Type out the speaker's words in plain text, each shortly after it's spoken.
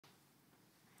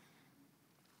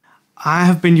I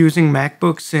have been using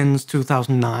MacBooks since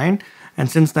 2009, and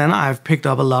since then I've picked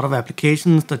up a lot of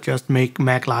applications that just make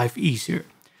Mac life easier.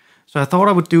 So I thought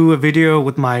I would do a video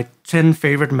with my 10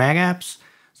 favorite Mac apps.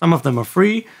 Some of them are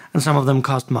free and some of them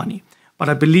cost money, but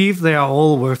I believe they are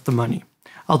all worth the money.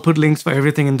 I'll put links for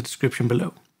everything in the description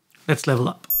below. Let's level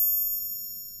up.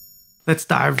 Let's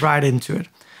dive right into it.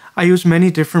 I use many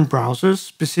different browsers,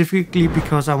 specifically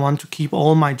because I want to keep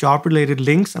all my job-related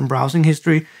links and browsing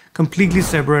history completely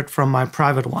separate from my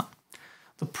private one.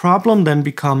 The problem then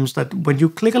becomes that when you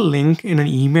click a link in an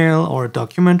email or a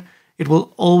document, it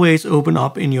will always open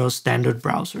up in your standard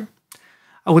browser.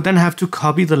 I would then have to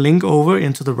copy the link over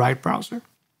into the right browser.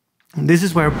 And this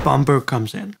is where BUMPR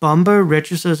comes in. BUMPR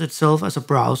registers itself as a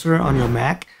browser on your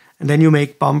Mac, and then you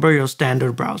make BUMPR your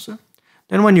standard browser.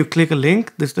 Then when you click a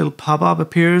link, this little pop-up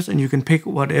appears and you can pick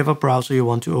whatever browser you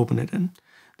want to open it in.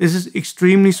 This is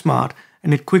extremely smart,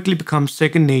 and it quickly becomes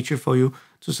second nature for you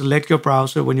to select your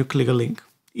browser when you click a link.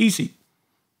 Easy.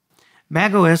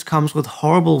 macOS comes with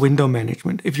horrible window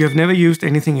management. If you have never used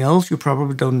anything else, you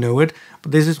probably don't know it,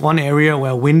 but this is one area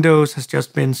where Windows has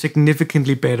just been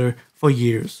significantly better for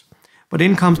years. But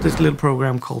in comes this little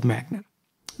program called Magnet.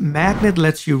 Magnet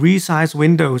lets you resize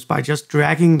windows by just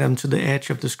dragging them to the edge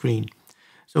of the screen.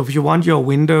 So if you want your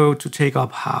window to take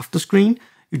up half the screen,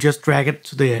 you just drag it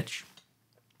to the edge.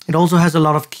 It also has a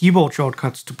lot of keyboard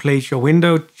shortcuts to place your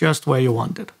window just where you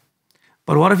want it.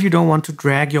 But what if you don't want to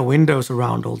drag your windows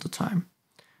around all the time?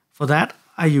 For that,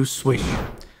 I use Swish.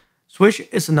 Swish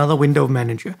is another window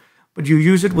manager, but you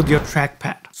use it with your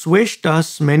trackpad. Swish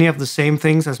does many of the same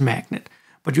things as Magnet,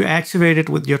 but you activate it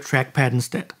with your trackpad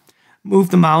instead. Move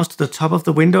the mouse to the top of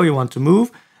the window you want to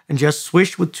move, and just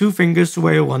swish with 2 fingers to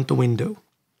where you want the window.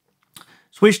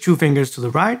 Swish 2 fingers to the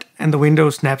right, and the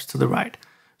window snaps to the right.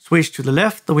 Swish to the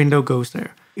left, the window goes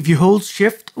there. If you hold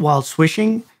Shift while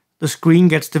swishing, the screen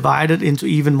gets divided into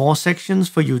even more sections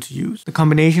for you to use. The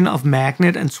combination of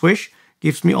Magnet and Swish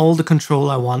gives me all the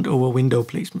control I want over window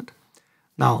placement.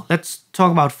 Now, let's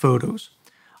talk about photos.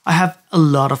 I have a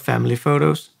lot of family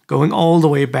photos, going all the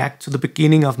way back to the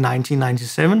beginning of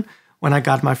 1997, when I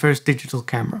got my first digital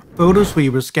camera.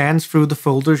 Photosweeper scans through the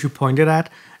folders you pointed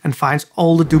at and finds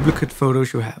all the duplicate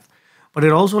photos you have. But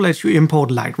it also lets you import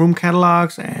Lightroom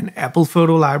catalogs and Apple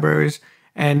photo libraries,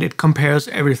 and it compares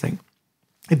everything.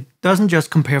 It doesn't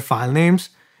just compare file names,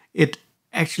 it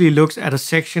actually looks at a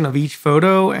section of each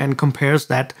photo and compares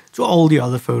that to all the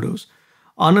other photos.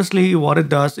 Honestly, what it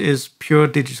does is pure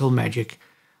digital magic.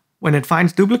 When it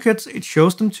finds duplicates, it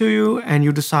shows them to you and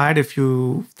you decide if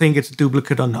you think it's a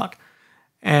duplicate or not.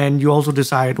 And you also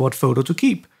decide what photo to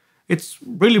keep. It's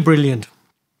really brilliant.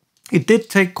 It did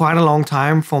take quite a long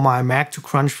time for my Mac to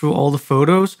crunch through all the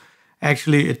photos.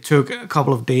 Actually, it took a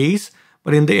couple of days,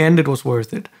 but in the end it was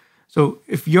worth it. So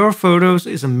if your photos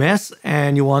is a mess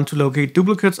and you want to locate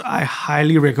duplicates, I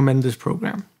highly recommend this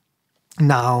program.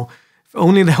 Now, if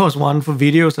only there was one for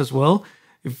videos as well.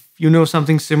 If you know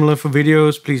something similar for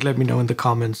videos, please let me know in the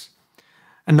comments.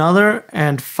 Another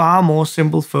and far more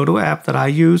simple photo app that I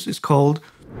use is called,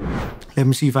 let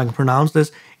me see if I can pronounce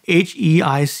this,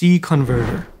 HEIC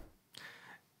Converter.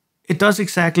 It does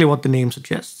exactly what the name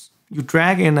suggests. You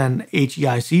drag in an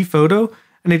HEIC photo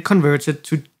and it converts it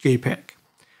to JPEG.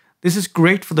 This is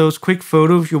great for those quick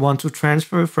photos you want to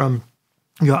transfer from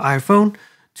your iPhone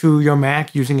to your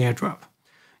Mac using AirDrop.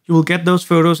 You will get those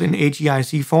photos in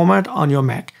HEIC format on your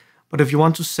Mac, but if you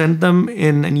want to send them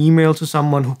in an email to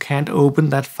someone who can't open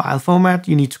that file format,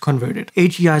 you need to convert it.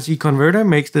 HEIC Converter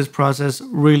makes this process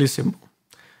really simple.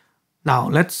 Now,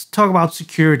 let's talk about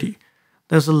security.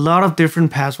 There's a lot of different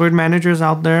password managers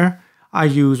out there. I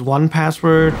use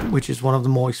 1Password, which is one of the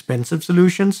more expensive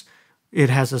solutions. It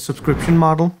has a subscription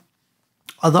model.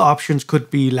 Other options could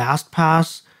be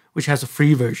LastPass, which has a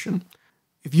free version.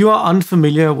 If you are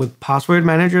unfamiliar with password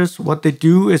managers, what they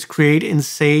do is create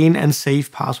insane and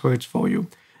safe passwords for you.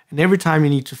 And every time you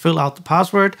need to fill out the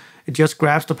password, it just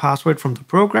grabs the password from the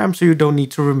program so you don't need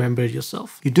to remember it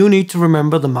yourself. You do need to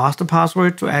remember the master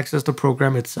password to access the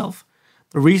program itself.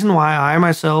 The reason why I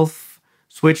myself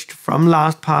switched from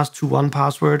LastPass to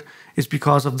 1Password is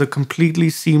because of the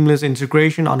completely seamless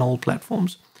integration on all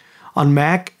platforms. On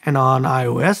Mac and on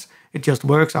iOS, it just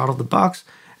works out of the box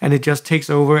and it just takes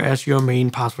over as your main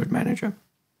password manager.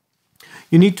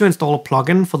 You need to install a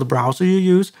plugin for the browser you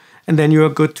use, and then you are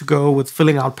good to go with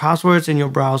filling out passwords in your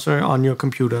browser on your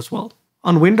computer as well.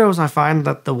 On Windows, I find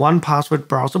that the 1Password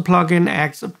browser plugin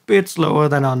acts a bit slower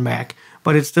than on Mac,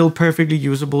 but it's still perfectly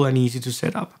usable and easy to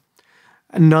set up.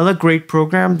 Another great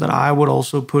program that I would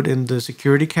also put in the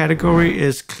security category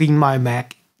is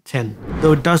CleanMyMac X.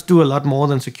 Though it does do a lot more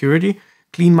than security,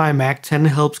 CleanMyMac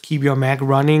X helps keep your Mac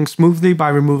running smoothly by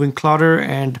removing clutter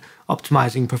and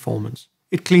optimizing performance.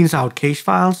 It cleans out cache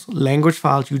files, language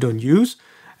files you don't use,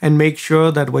 and makes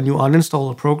sure that when you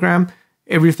uninstall a program,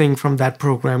 everything from that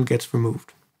program gets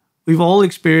removed. We've all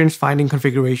experienced finding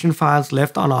configuration files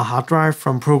left on our hard drive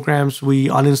from programs we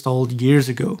uninstalled years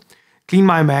ago.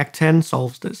 CleanMyMac X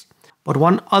solves this. But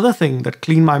one other thing that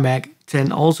CleanMyMac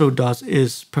X also does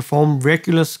is perform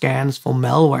regular scans for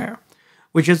malware,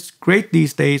 which is great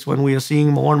these days when we are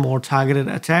seeing more and more targeted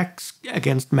attacks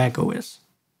against macOS.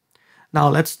 Now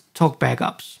let's talk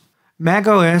backups.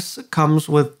 macOS comes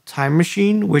with Time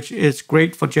Machine, which is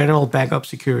great for general backup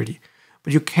security,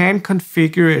 but you can't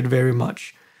configure it very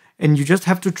much, and you just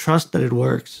have to trust that it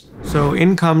works. So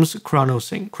in comes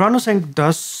Chronosync. Chronosync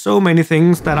does so many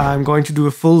things that I'm going to do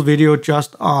a full video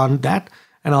just on that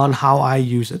and on how I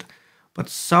use it. But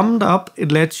summed up,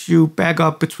 it lets you back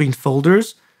up between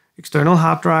folders, external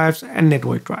hard drives, and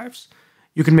network drives.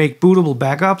 You can make bootable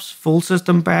backups, full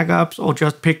system backups, or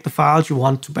just pick the files you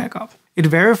want to back up. It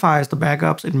verifies the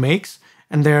backups it makes,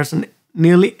 and there's an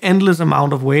nearly endless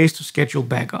amount of ways to schedule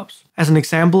backups. As an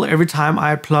example, every time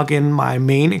I plug in my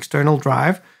main external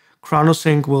drive,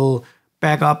 Chronosync will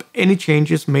back up any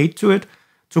changes made to it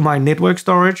to my network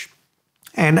storage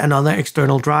and another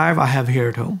external drive I have here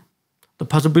at home. The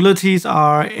possibilities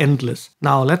are endless.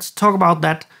 Now let's talk about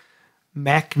that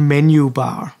Mac menu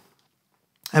bar.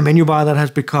 A menu bar that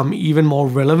has become even more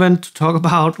relevant to talk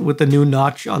about with the new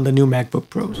notch on the new MacBook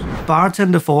Pros.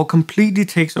 Bartender 4 completely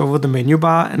takes over the menu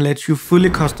bar and lets you fully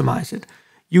customize it.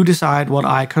 You decide what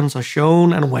icons are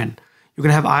shown and when. You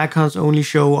can have icons only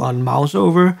show on mouse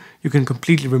over, you can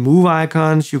completely remove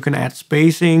icons, you can add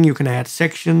spacing, you can add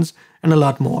sections, and a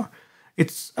lot more.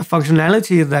 It's a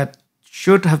functionality that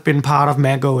should have been part of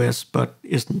macOS, but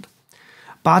isn't.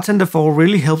 Bartender 4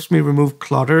 really helps me remove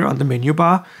clutter on the menu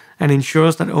bar and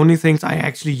ensures that only things I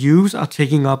actually use are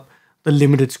taking up the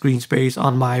limited screen space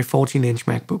on my 14-inch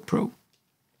MacBook Pro.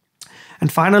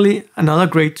 And finally, another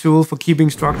great tool for keeping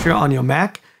structure on your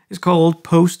Mac is called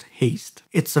PostHaste.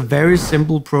 It's a very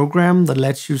simple program that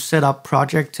lets you set up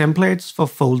project templates for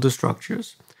folder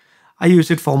structures. I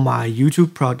use it for my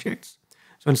YouTube projects.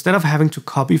 So instead of having to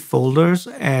copy folders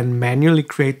and manually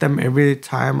create them every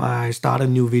time I start a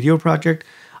new video project,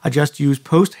 I just use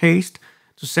PostHaste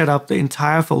to set up the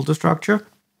entire folder structure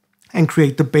and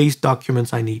create the base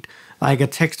documents I need, like a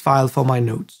text file for my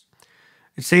notes.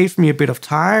 It saves me a bit of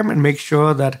time and makes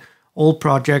sure that all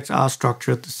projects are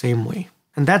structured the same way.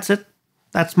 And that's it.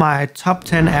 That's my top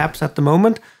 10 apps at the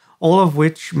moment, all of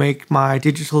which make my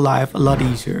digital life a lot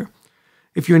easier.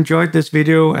 If you enjoyed this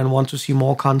video and want to see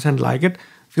more content like it,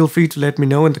 feel free to let me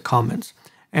know in the comments.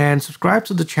 And subscribe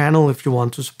to the channel if you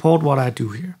want to support what I do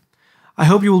here. I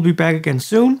hope you will be back again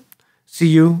soon. See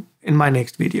you in my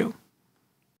next video.